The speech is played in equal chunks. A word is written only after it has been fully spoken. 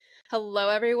Hello,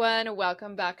 everyone.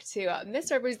 Welcome back to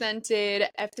Misrepresented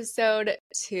Episode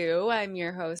 2. I'm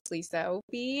your host, Lisa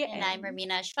Opie. And I'm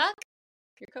Ramina Ashfaque.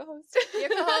 Your co-host. Your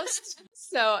co-host.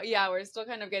 So, yeah, we're still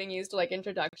kind of getting used to,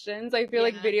 introductions. I feel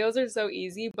like videos are so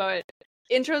easy, but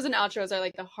intros and outros are,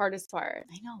 the hardest part.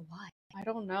 I know. Why? I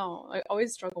don't know. I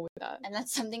always struggle with that. And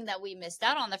that's something that we missed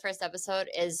out on the first episode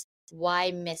is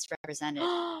why misrepresented.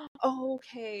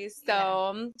 Okay.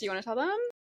 So, do you want to tell them?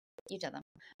 You tell them.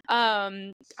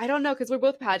 I don't know, because we're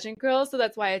both pageant girls, so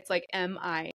that's why it's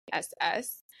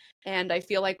MISS. And I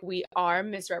feel like we are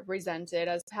misrepresented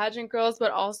as pageant girls,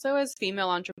 but also as female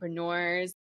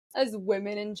entrepreneurs, as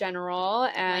women in general,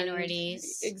 and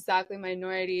minorities. Exactly,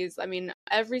 minorities. I mean,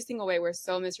 every single way we're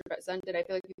so misrepresented. I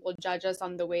feel like people judge us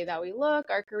on the way that we look,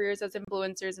 our careers as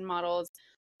influencers and models.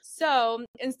 So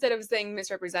instead of saying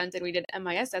misrepresented, we did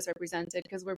MISS represented,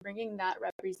 because we're bringing that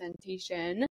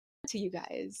representation to you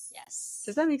guys. Yes.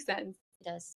 Does that make sense? It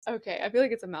does. Okay. I feel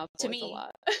like it's a mouthful. To me.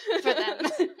 It's a lot.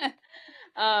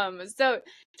 For them. So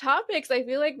topics, I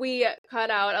feel like we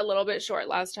cut out a little bit short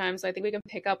last time. So I think we can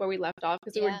pick up where we left off,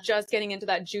 because we were just getting into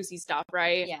that juicy stuff,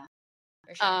 right? Yeah.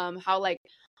 For sure. How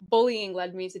bullying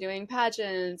led me to doing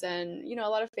pageants, and, a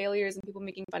lot of failures and people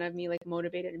making fun of me,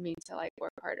 motivated me to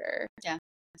work harder. Yeah.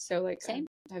 So Same.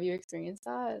 Have you experienced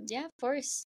that? Yeah, of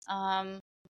course.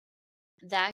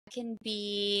 That can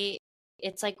be,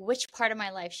 it's which part of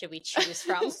my life should we choose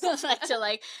from?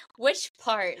 Which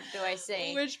part do I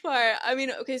say? Which part? I mean,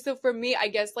 okay, so for me, I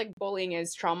guess bullying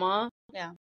is trauma.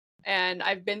 Yeah. And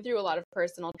I've been through a lot of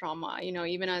personal trauma,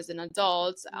 even as an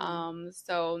adult.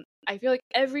 So I feel like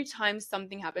every time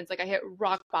something happens, I hit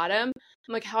rock bottom,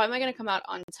 I'm like, how am I going to come out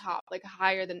on top,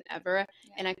 higher than ever?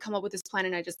 Yeah. And I come up with this plan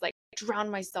and I just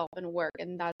drown myself in work.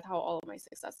 And that's how all of my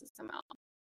successes come out.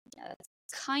 Yeah,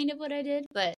 that's kind of what I did,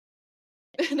 but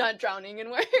not drowning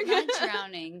in work. Not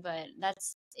drowning, but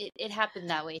that's it happened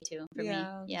that way too for me.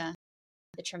 Yeah.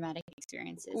 The traumatic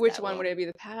experiences. Which one would it be?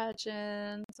 The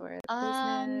pageants or the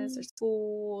business or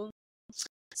school?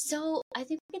 So I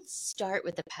think we could start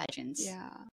with the pageants. Yeah.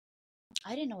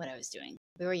 I didn't know what I was doing.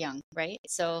 We were young, right?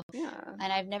 So yeah.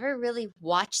 And I've never really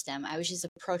watched them. I was just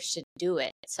approached to do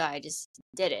it. So I just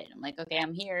did it. I'm like, okay,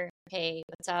 I'm here. Hey,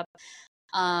 what's up?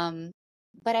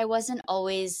 But I wasn't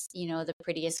always, the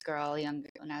prettiest girl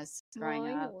when I was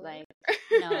growing up.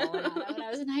 No, not when I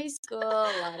was in high school.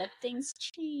 A lot of things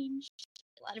changed.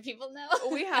 A lot of people know.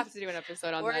 We have to do an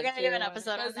episode on that. We're going to do an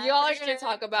episode on that. Y'all are going to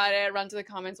talk about it. Run to the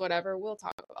comments, whatever. We'll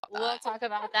talk about that. We'll talk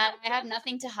about that. I have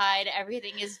nothing to hide.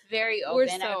 Everything is very open. We're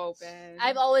so open.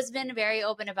 I've always been very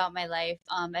open about my life.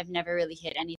 I've never really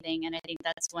hid anything. And I think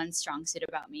that's one strong suit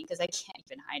about me, because I can't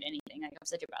even hide anything. I'm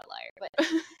such a bad liar.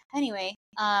 But anyway,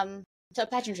 so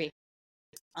pageantry.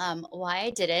 Why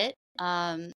I did it.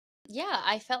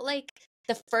 I felt like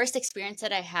the first experience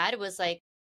that I had was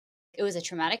it was a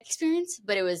traumatic experience,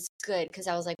 but it was good, because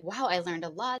I was like, wow, I learned a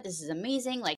lot. This is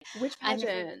amazing. Which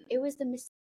pageant? It was the Miss,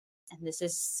 and this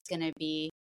is going to be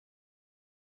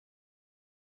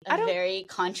a very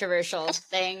controversial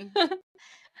thing.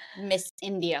 Miss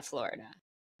India, Florida.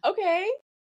 Okay.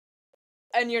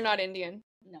 And you're not Indian?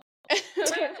 No.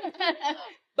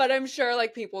 But I'm sure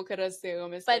people could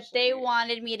assume. But they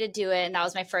wanted me to do it, and that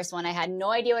was my first one. I had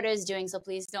no idea what I was doing, so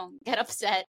please don't get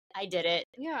upset. I did it.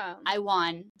 Yeah. I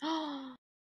won. Oh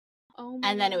my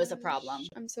And then it was a problem.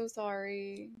 I'm so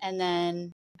sorry. And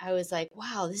then I was like,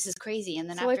 wow, this is crazy. And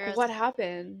then so after what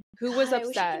happened? Who was upset? I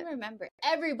wish I can remember.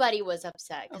 Everybody was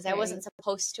upset, because I wasn't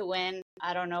supposed to win.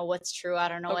 I don't know what's true. I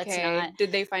don't know what's not.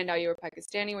 Did they find out you were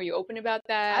Pakistani? Were you open about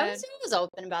that? I was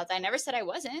open about that. I never said I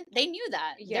wasn't. They knew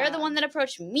that. Yeah. They're the one that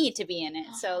approached me to be in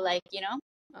it. So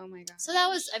Oh my god. So that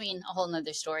was, a whole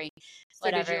nother story. So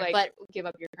whatever. Did you give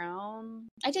up your crown?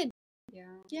 I did. Yeah.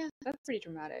 Yeah. That's pretty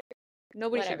traumatic.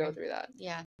 Nobody should go through that.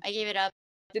 Yeah. I gave it up.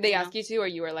 Did they ask you to, or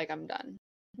you were like, I'm done?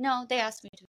 No, they asked me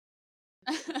to.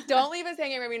 Don't leave us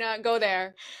hanging, Ramina. Go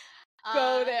there.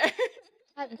 Go there.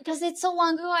 Because it's so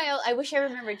long ago, I wish I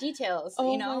remember details.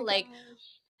 Oh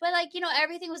But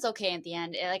everything was okay at the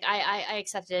end. I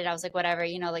accepted it. I was like, whatever,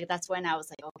 that's when I was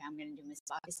like, okay, I'm gonna do Miss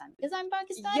Pakistan, because I'm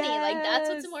Pakistani. Yes. That's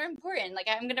what's more important.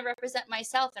 I'm gonna represent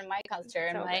myself and my culture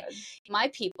and my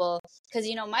people, because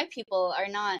my people are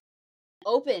not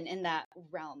open in that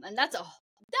realm, and that's a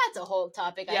whole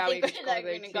topic. Yeah, I think that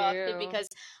we're gonna go off to, because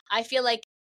I feel like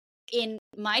in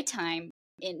my time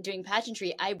in doing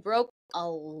pageantry, I broke a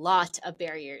lot of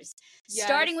barriers,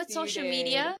 starting with social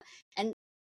media and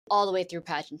all the way through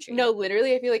pageantry. No,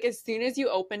 literally, I feel like as soon as you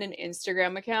open an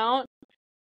Instagram account,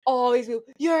 all these people,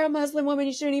 you're a Muslim woman,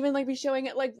 you shouldn't even like be showing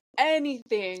it, like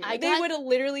anything. They would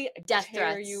literally death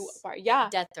tear threats. you apart. Yeah.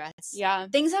 Death threats. Yeah.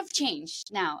 Things have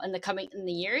changed now in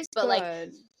the years, but like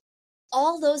Good.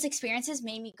 all those experiences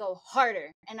made me go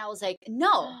harder. And I was like,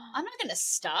 no, I'm not going to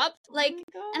stop. Like, and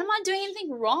I'm not doing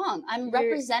anything wrong. I'm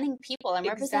representing people. I'm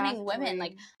representing women.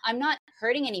 Like, I'm not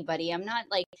hurting anybody. I'm not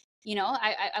like, you know,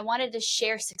 I wanted to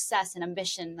share success and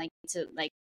ambition, like to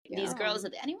like these girls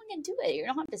that anyone can do it. You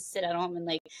don't have to sit at home and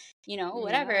like, you know,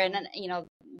 whatever. And then, you know,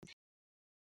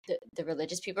 the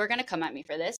religious people are going to come at me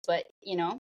for this, but you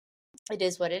know, it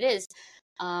is what it is.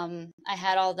 I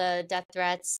had all the death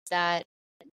threats that,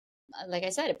 like I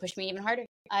said, it pushed me even harder.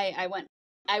 I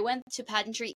went to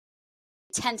pageantry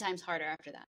 10 times harder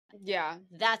after that. Yeah.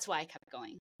 That's why I kept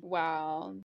going.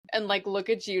 Wow. And like, look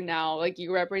at you now. Like,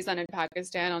 you represented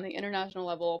Pakistan on the international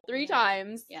level 3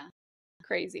 times. Yeah.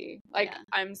 Crazy. Like,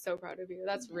 I'm so proud of you.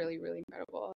 That's really, really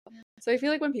incredible. So I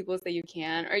feel like when people say you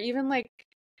can, or even like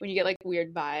when you get like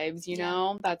weird vibes, you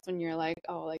know, that's when you're like,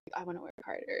 oh, like I want to work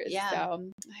harder. Yeah.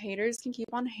 So haters can keep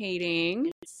on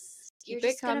hating. Keep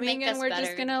it coming, and we're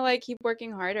just gonna like keep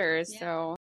working harder.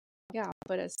 So yeah,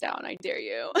 put us down. I dare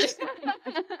you.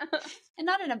 And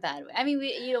not in a bad way. I mean,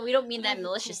 we don't mean that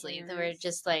maliciously. We're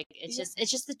just like, it's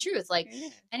just the truth. Like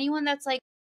anyone that's like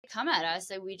come at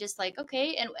us, and we just like,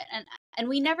 okay, and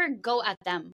we never go at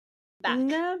them back.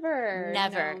 Never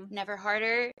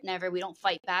harder. Never. We don't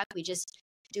fight back. We just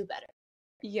do better.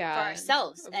 Yeah. For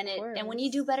ourselves. And when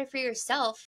you do better for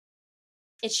yourself,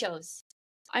 it shows.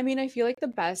 I mean, I feel like the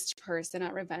best person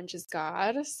at revenge is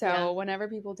God. So whenever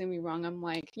people do me wrong, I'm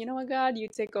like, you know what, God, you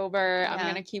take over. I'm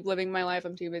going to keep living my life.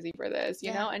 I'm too busy for this,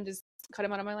 you know, and just cut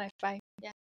him out of my life. Bye.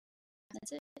 Yeah.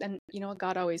 That's it. And you know what?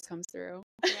 God always comes through.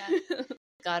 Yeah.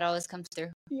 God always comes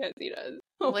through. Yes, he does.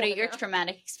 What are your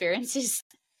traumatic experiences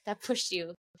that pushed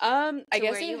you? I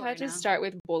guess I had to start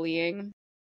with bullying.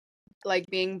 Like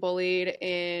being bullied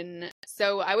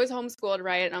so I was homeschooled,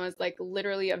 right? And I was like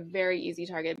literally a very easy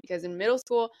target because in middle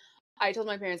school, I told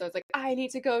my parents, I was like, I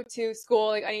need to go to school.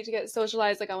 Like I need to get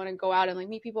socialized. Like I want to go out and like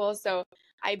meet people. So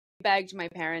I begged my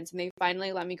parents and they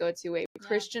finally let me go to a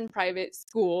Christian private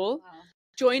school. Wow.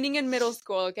 Joining in middle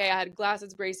school. Okay. I had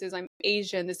glasses, braces. I'm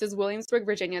Asian. This is Williamsburg,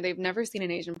 Virginia. They've never seen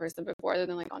an Asian person before other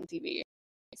than like on TV.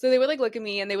 So they would like look at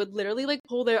me and they would literally like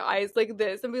pull their eyes like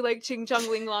this and be like ching chong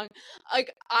ling long.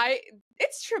 Like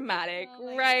it's traumatic,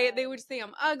 right? God. They would say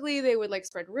I'm ugly. They would like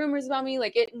spread rumors about me.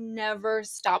 Like it never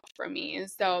stopped for me.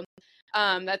 So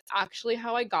that's actually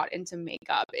how I got into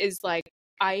makeup is like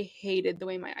I hated the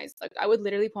way my eyes looked. I would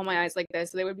literally pull my eyes like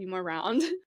this so they would be more round.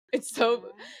 It's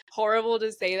so horrible to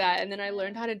say that. And then I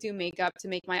learned how to do makeup to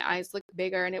make my eyes look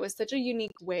bigger. And it was such a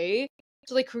unique way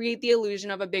to like create the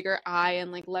illusion of a bigger eye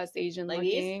and like less Asian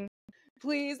looking.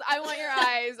 Please, I want your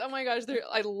eyes. Oh my goch,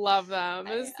 I love them.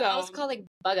 So it's called like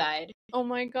bug-eyed. Oh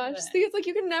my gosh. See, it's like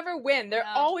you can never win. They're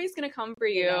always gonna come for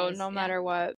you no matter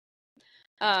what.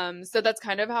 So that's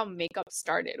kind of how makeup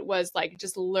started, was like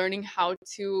just learning how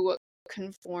to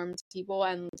conform to people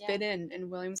and fit in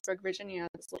Williamsburg, Virginia,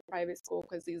 this little private school,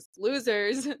 because these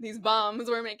losers, these bums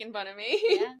were making fun of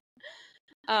me.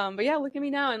 But yeah, look at me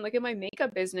now and look at my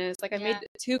makeup business. Like I made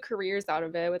 2 careers out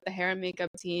of it with the hair and makeup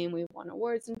team. We won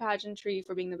awards in pageantry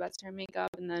for being the best hair and makeup,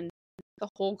 and then the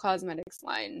whole cosmetics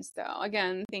line. So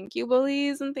again, thank you,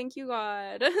 bullies, and thank you,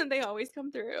 God. They always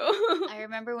come through. I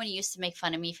remember when you used to make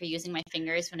fun of me for using my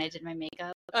fingers when I did my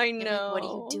makeup. I know. Like, what are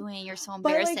you doing? You're so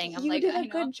embarrassing. But, like, you did a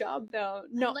good job though.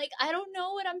 No, I'm like, I don't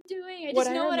know what I'm doing. I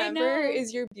just know what I know. What I remember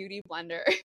is your beauty blender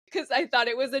because I thought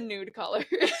it was a nude color.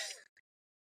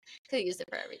 Could use it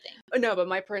for everything. No, but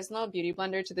my personal beauty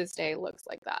blender to this day looks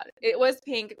like that. It was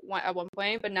pink at one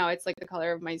point, but now it's like the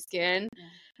color of my skin.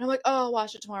 And I'm like, oh, I'll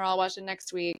wash it tomorrow. I'll wash it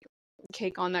next week.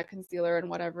 Cake on that concealer and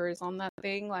whatever is on that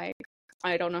thing. Like,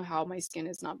 I don't know how my skin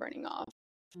is not burning off.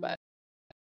 But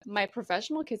my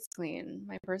professional kit's clean.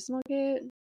 My personal kit,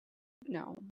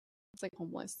 no. It's like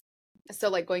homeless. So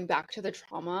like going back to the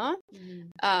trauma,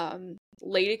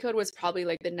 Lady Code was probably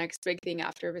like the next big thing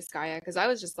after Vizcaya, because I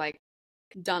was just like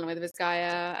done with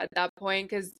Vizcaya at that point,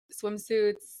 because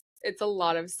swimsuits, it's a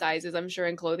lot of sizes, I'm sure,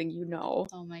 in clothing, you know.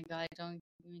 Oh my God, don't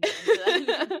even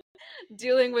that.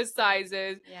 Dealing with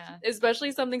sizes,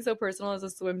 especially something so personal as a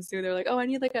swimsuit. They're like, oh, I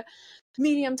need like a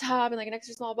medium top and like an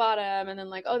extra small bottom, and then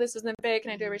like, oh, this isn't big,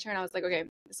 can I do a return? I was like, okay,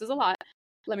 this is a lot,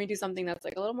 let me do something that's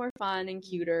like a little more fun and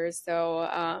cuter. So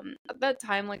at that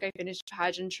time, like I finished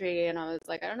pageantry and I was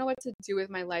like, I don't know what to do with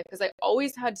my life, because I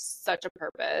always had such a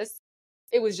purpose.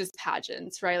 It was just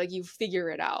pageants, right? Like you figure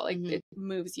it out, like it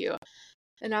moves you.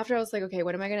 And after I was like, okay,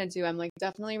 what am I gonna do? I'm like,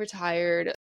 definitely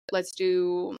retired. Let's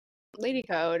do Lady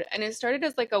Code, and it started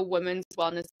as like a women's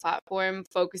wellness platform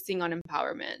focusing on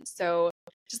empowerment. So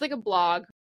just like a blog,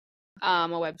 a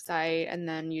website, and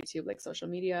then YouTube, like social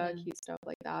media, cute stuff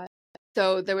like that.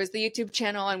 So there was the YouTube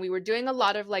channel, and we were doing a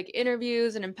lot of like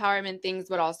interviews and empowerment things,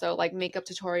 but also like makeup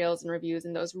tutorials and reviews,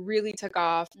 and those really took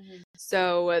off.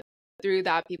 So through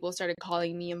that, people started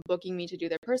calling me and booking me to do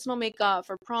their personal makeup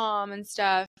for prom and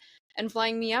stuff, and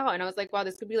flying me out. And I was like, wow,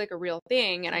 this could be like a real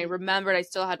thing. And I remembered I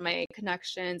still had my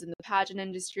connections in the pageant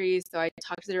industry. So I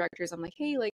talked to the directors. I'm like,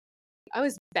 hey, like, I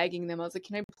was begging them. I was like,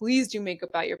 can I please do makeup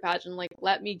at your pageant? Like,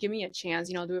 give me a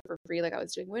chance, I'll do it for free. Like, I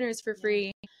was doing winners for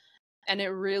free. And it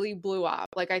really blew up.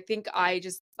 Like, I think I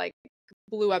just like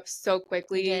blew up so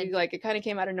quickly. Like, it kind of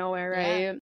came out of nowhere,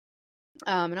 right?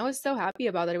 And I was so happy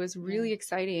about it. It was really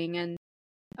exciting.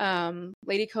 And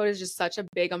Lady Code is just such a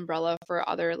big umbrella for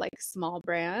other like small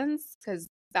brands, because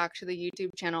back to the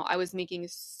YouTube channel, I was making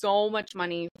so much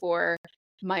money for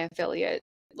my affiliate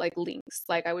like links.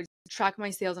 Like, I would track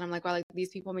my sales, and I'm like, wow, like these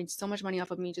people made so much money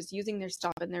off of me just using their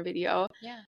stuff in their video.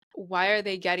 Why are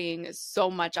they getting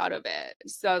so much out of it?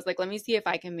 So I was like, let me see if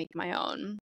I can make my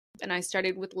own. And I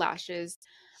started with lashes.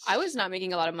 I was not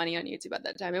making a lot of money on YouTube at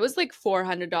that time. It was like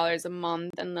 $400 a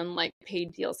month, and then like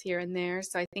paid deals here and there.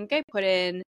 So I think I put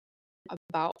in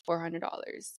about $400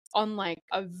 on like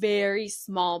a very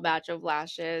small batch of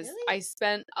lashes. I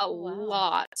spent a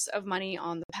lot of money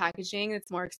on the packaging. It's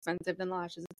more expensive than the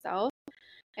lashes itself.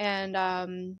 And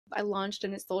I launched,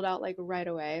 and it sold out like right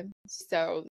away.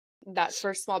 So that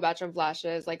first small batch of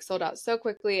lashes like sold out so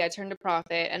quickly. I turned a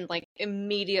profit, and like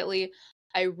immediately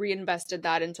I reinvested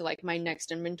that into like my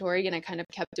next inventory, and I kind of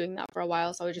kept doing that for a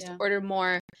while. So I would just order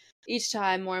more each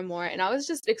time, more and more. And I was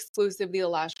just exclusively the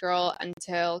lash girl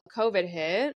until COVID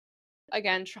hit.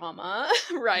 Again, trauma,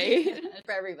 right?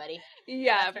 For everybody.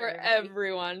 Yeah, for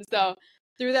everyone. So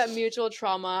through that mutual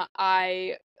trauma,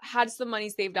 I had some money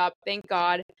saved up, thank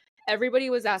God. Everybody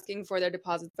was asking for their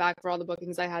deposits back for all the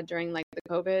bookings I had during like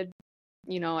the COVID,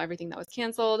 everything that was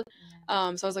canceled. So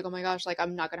I was like, oh my gosh, like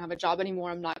I'm not gonna have a job anymore.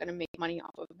 I'm not gonna make money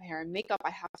off of hair and makeup. I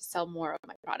have to sell more of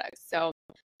my products. So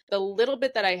the little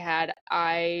bit that I had,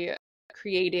 I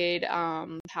created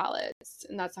palettes,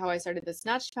 and that's how I started the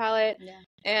Snatched palette.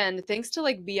 And thanks to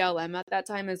like BLM at that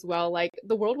time as well, like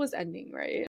the world was ending,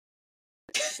 right?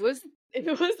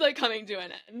 it was like coming to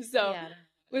an end. So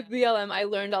with BLM, I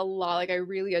learned a lot. Like I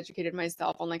really educated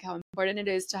myself on like how important it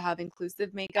is to have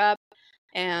inclusive makeup.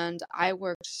 And I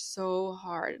worked so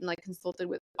hard and like consulted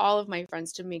with all of my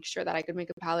friends to make sure that I could make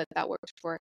a palette that worked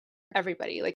for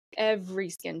everybody, like every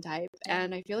skin type.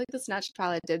 And I feel like the Snatched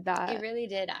palette did that. It really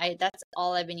did. That's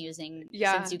all I've been using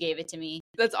since you gave it to me.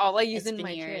 That's all I use in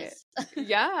my kit.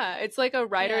 Yeah, it's like a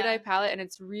ride or die palette, and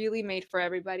it's really made for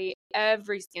everybody,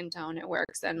 every skin tone. It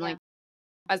works. And like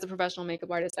as a professional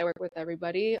makeup artist, I work with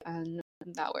everybody, and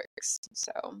that works.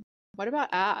 So what about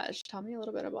Ash? Tell me a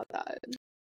little bit about that.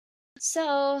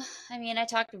 So, I mean, I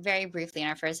talked very briefly in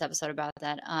our first episode about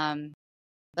that.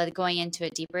 But going into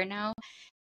it deeper now,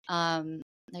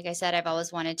 like I said, I've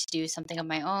always wanted to do something of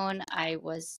my own. I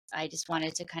just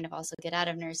wanted to kind of also get out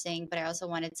of nursing, but I also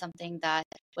wanted something that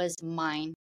was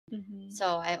mine.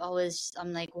 So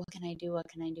I'm like, what can I do? What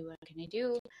can I do? What can I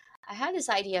do? I had this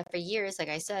idea for years, like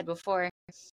I said before,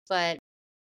 but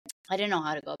I didn't know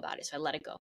how to go about it. So I let it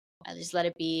go. I just let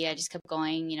it be. I just kept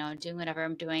going, doing whatever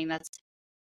I'm doing. That's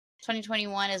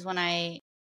 2021 is when I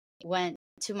went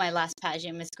to my last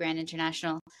pageant, Miss Grand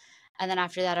International. And then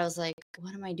after that, I was like,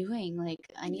 what am I doing? Like,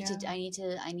 I need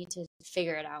to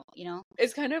figure it out,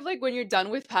 It's kind of like when you're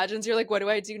done with pageants, you're like, what do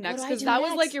I do next? Because that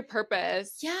was like your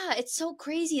purpose. Yeah, it's so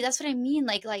crazy. That's what I mean.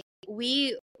 Like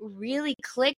we really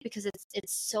click because it's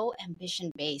so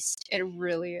ambition based. It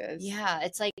really is. Yeah,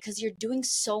 it's like, because you're doing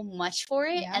so much for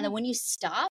it. And then when you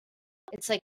stop, it's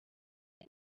like,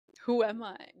 who am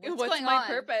I? What's my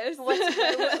purpose?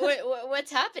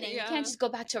 What's happening? You can't just go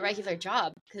back to a regular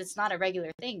job because it's not a regular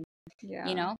thing.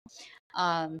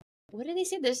 What do they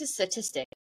say? There's a statistic.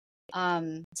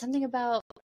 Something about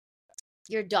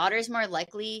your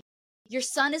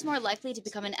son is more likely to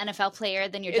become an NFL player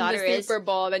than your daughter is. Super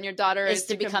Bowl than your daughter is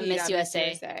to become Miss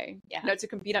USA. Yeah. No, to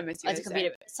compete on Miss USA.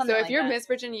 So if you're Miss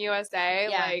Virginia USA,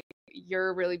 like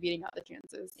you're really beating out the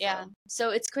chances. So. Yeah.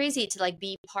 So it's crazy to like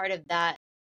be part of that,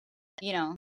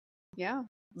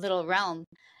 little realm.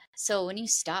 So when you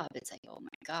stop, it's like, oh my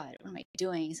God, what am I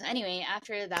doing? So anyway,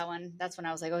 after that one, that's when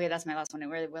I was like, okay, that's my last one. It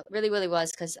really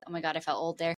was, because oh my God, I felt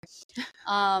old there.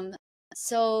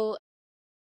 So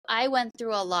I went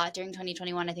through a lot during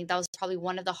 2021. I think that was probably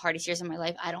one of the hardest years of my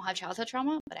life. I don't have childhood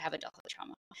trauma, but I have adulthood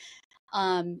trauma.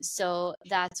 So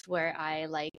that's where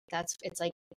it's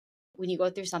like when you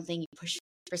go through something, you push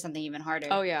for something even harder.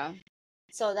 Oh, yeah.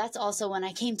 So that's also when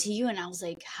I came to you and I was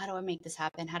like, how do I make this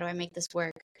happen? How do I make this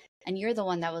work? And you're the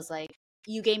one that was like,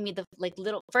 you gave me the like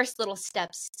first little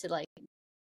steps to like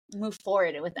move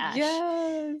forward with Ash.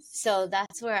 Yes. So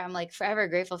that's where I'm like forever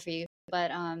grateful for you.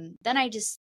 But then I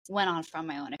just went on from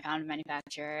my own. I found a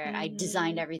manufacturer. I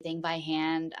designed everything by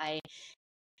hand.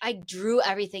 I drew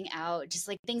everything out, just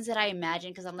like things that I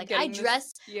imagined, because I'm like, I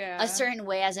dress a certain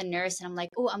way as a nurse, and I'm like,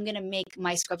 oh, I'm gonna make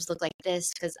my scrubs look like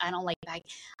this because I don't like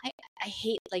I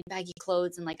hate like baggy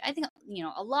clothes, and like I think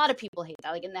a lot of people hate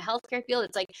that. Like in the healthcare field,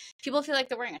 it's like people feel like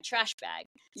they're wearing a trash bag.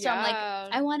 So I'm like,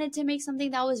 I wanted to make something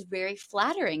that was very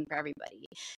flattering for everybody.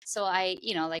 So I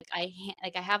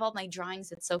have all my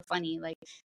drawings. It's so funny, like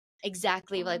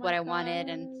exactly like what I wanted,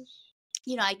 and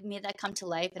I made that come to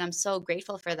life, and I'm so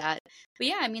grateful for that. But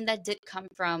yeah, I mean, that did come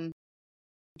from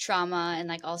trauma, and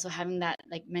like also having that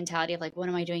like mentality of like, what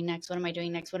am I doing next? What am I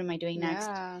doing next? What am I doing next?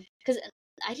 Because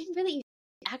I didn't really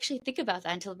actually think about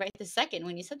that until right this second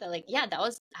when you said that. Like, yeah, that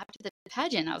was after the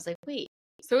pageant. I was like, wait.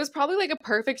 So it was probably like a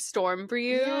perfect storm for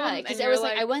you. Yeah, because it was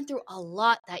like I went through a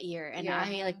lot that year, and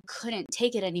I like couldn't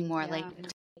take it anymore. Like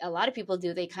a lot of people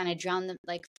do, they kind of drown them,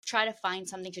 like try to find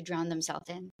something to drown themselves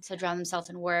in. So drown themselves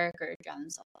in work or drown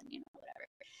themselves in, whatever.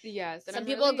 Yes. Some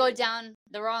people go down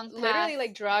the wrong path. Literally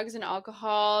like drugs and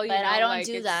alcohol. But I don't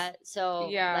do that. So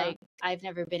like I've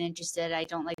never been interested. I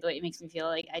don't like the way it makes me feel.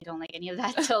 Like I don't like any of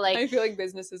that. So like I feel like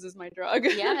businesses is my drug.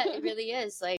 Yeah, it really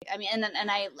is. Like I mean, and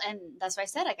that's why I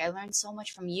said like I learned so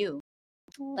much from you.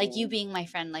 Like you being my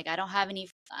friend. Like I don't have any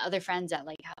other friends that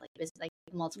like have like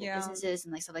multiple businesses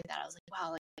and like stuff like that. I was like,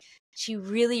 wow, like she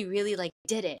really, really like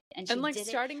did it, and she like did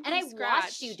starting it. from and I scratch,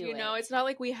 watched you do it. It's not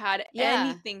like we had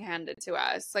anything handed to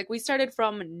us. Like we started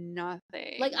from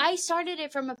nothing. Like I started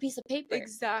it from a piece of paper.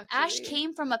 Exactly. Ash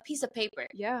came from a piece of paper.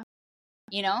 Yeah.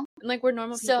 And like we're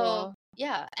normal people.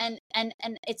 Yeah, and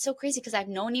it's so crazy because I've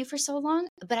known you for so long,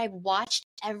 but I've watched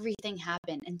everything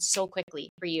happen and so quickly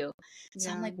for you.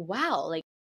 So I'm like, wow, like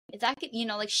if that could,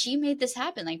 like she made this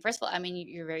happen. Like first of all, I mean,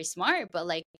 you're very smart, but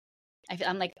like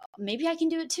I'm like maybe I can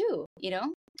do it too. I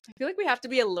feel like we have to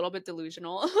be a little bit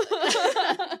delusional.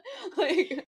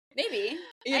 Like maybe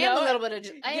I am a little bit of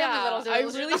delusional. I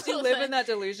really do live in that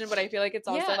delusion, but I feel like it's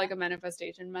also like a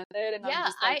manifestation method, and I'm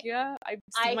just like, I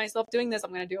see myself doing this,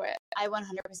 I'm gonna do it. I 100%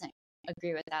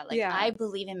 agree with that. Like I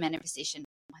believe in manifestation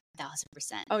 1000%.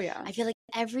 Oh yeah. I feel like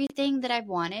everything that I've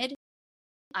wanted,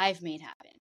 I've made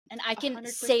happen. And I can 100%.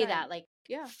 Say that like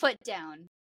foot down.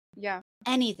 Yeah.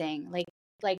 Anything.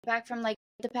 Like back from like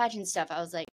the pageant stuff, I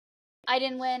was like, I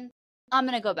didn't win. I'm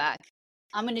gonna go back.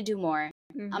 I'm gonna do more.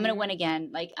 I'm gonna win again.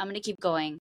 Like I'm gonna keep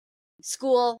going.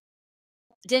 School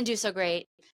didn't do so great.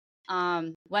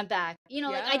 Went back.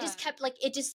 Like I just kept like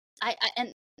it just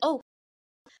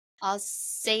I'll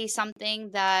say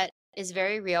something that is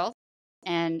very real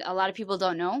and a lot of people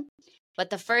don't know.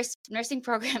 But the first nursing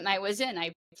program I was in,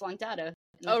 I flunked out of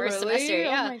in the first semester.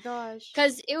 Yeah. Oh my gosh.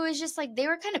 Because it was just like they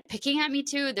were kind of picking at me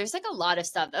too. There's like a lot of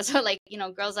stuff. That's what like,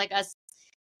 girls like us,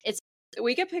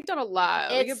 we get picked on a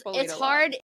lot. We get bullied it's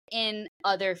hard in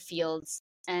other fields.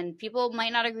 And people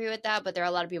might not agree with that, but there are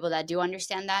a lot of people that do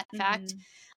understand that fact.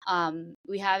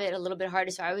 We have it a little bit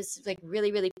harder. So I was like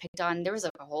really, really picked on. There was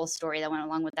like a whole story that went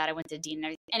along with that. I went to Dean and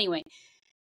everything. Anyway,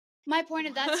 my point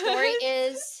of that story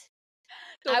is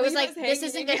I was like, this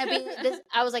isn't going to be this.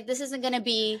 I was like, this isn't going to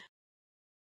be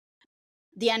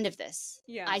the end of this.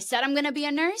 Yeah. I said, I'm going to be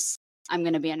a nurse. I'm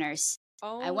going to be a nurse.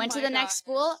 Oh, I went to the next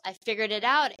school. I figured it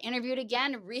out. Interviewed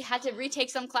again. Had to retake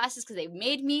some classes because they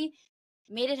made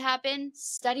it happen.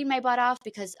 Studied my butt off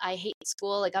because I hate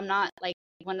school. Like I'm not like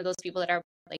one of those people that are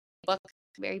like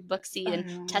very booksy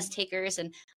and test takers.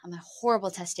 And I'm a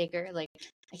horrible test taker. Like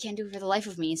I can't do it for the life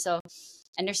of me. So,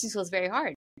 and nursing school is very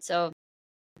hard. So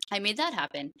I made that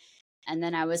happen. And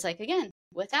then I was like, again,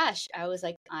 with Ash, I was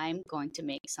like, I'm going to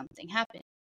make something happen.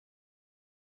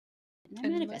 And I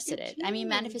manifested it. I mean,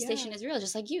 manifestation is real,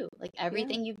 just like you. Like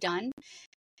everything you've done,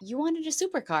 you wanted a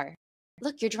supercar.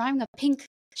 Look, you're driving a pink,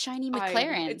 shiny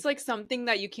McLaren. It's like something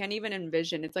that you can't even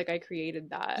envision. It's like I created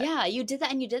that. Yeah, you did that,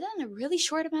 and you did that in a really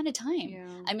short amount of time. Yeah.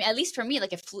 I mean, at least for me,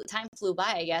 like time flew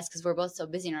by, I guess, because we're both so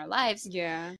busy in our lives.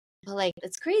 Yeah. But like,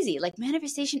 it's crazy. Like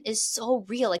manifestation is so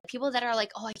real. Like people that are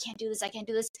like, oh, I can't do this.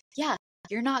 Yeah,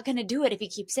 you're not going to do it if you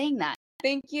keep saying that.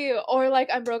 Thank you. Or like,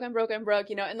 I'm broke. And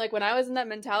like when I was in that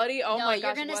mentality, my gosh,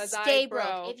 you're gonna stay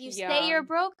broke. If you say you're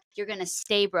broke, you're gonna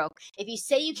stay broke. If you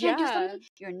say you can't do something,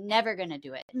 you're never gonna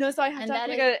do it. No, so I have to ask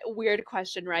like a weird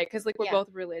question, right? Because like we're both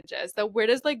religious. So where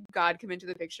does like God come into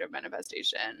the picture of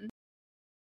manifestation?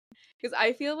 Because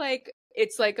I feel like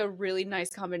it's like a really nice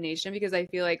combination, because I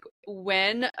feel like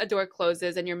when a door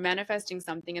closes and you're manifesting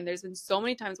something, and there's been so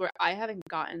many times where I haven't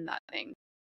gotten that thing.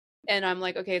 And I'm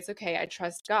like, okay, it's okay. I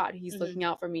trust God. He's looking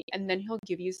out for me. And then he'll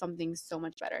give you something so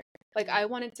much better. Like, I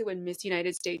wanted to win Miss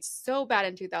United States so bad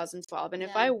in 2012. And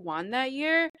if I won that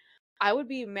year, I would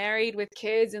be married with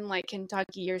kids in like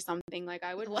Kentucky or something. Like,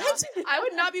 I would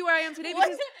not be where I am today,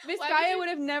 because Miss Gaia would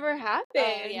have never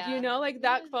happened. You know, like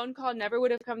that phone call never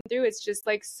would have come through. It's just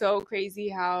like so crazy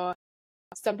how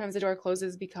sometimes the door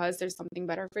closes because there's something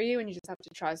better for you, and you just have to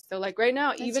trust. So like right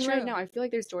now, right now, I feel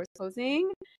like there's doors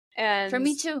closing. And for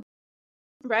me too.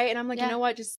 Right. And I'm like, you know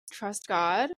what? Just trust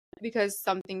God, because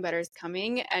something better is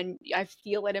coming, and I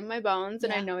feel it in my bones,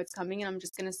 and I know it's coming, and I'm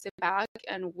just going to sit back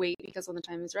and wait, because when the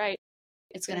time is right,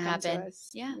 it's going to happen.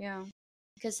 Yeah.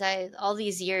 Because all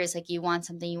these years, like you want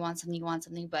something,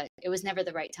 but it was never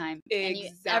the right time. Exactly.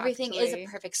 And everything is a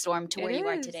perfect storm to where you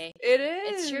are today. It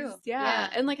is. It's true. Yeah.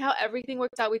 And like how everything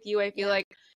worked out with you, I feel like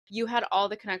you had all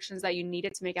the connections that you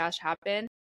needed to make Ash happen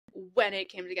when it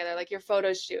came together, like your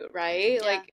photo shoot, right? Yeah.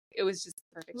 Like it was just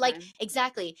perfect. Like,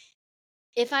 exactly.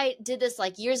 If I did this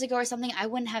like years ago or something, I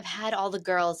wouldn't have had all the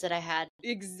girls that I had.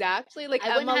 Exactly. Like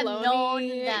I wouldn't have known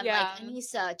them. Yeah. Like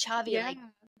Anissa, Chavi. Like,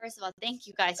 first of all, thank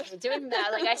you guys for doing that.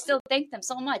 Like, I still thank them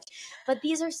so much. But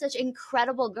these are such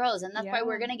incredible girls, and that's why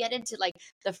we're gonna get into like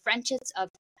the friendships of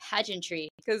pageantry.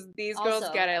 Because these girls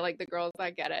get it. Like the girls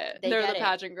that get it. They're the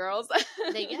pageant girls.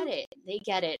 They get it. They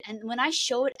get it. And when I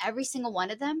showed every single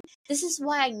one of them, this is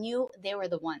why I knew they were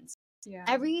the ones. Yeah.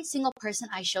 Every single person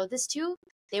I showed this to,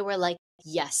 they were like,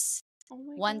 yes.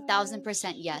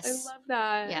 1000% yes. I love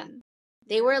that. Yeah.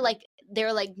 They were like,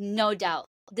 no doubt.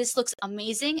 This looks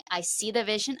amazing. I see the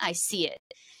vision. I see it.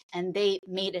 And they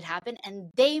made it happen,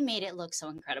 and they made it look so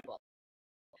incredible.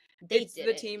 It's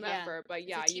the team effort, but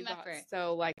you got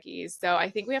so lucky. So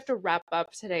I think we have to wrap up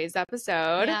today's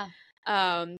episode. Yeah.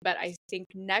 But I think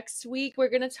next week we're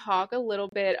going to talk a little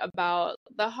bit about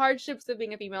the hardships of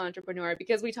being a female entrepreneur,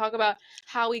 because we talk about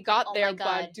how we got there,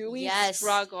 but do we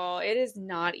struggle? It is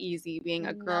not easy being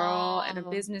a girl and a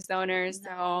business owner.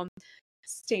 So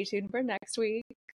stay tuned for next week.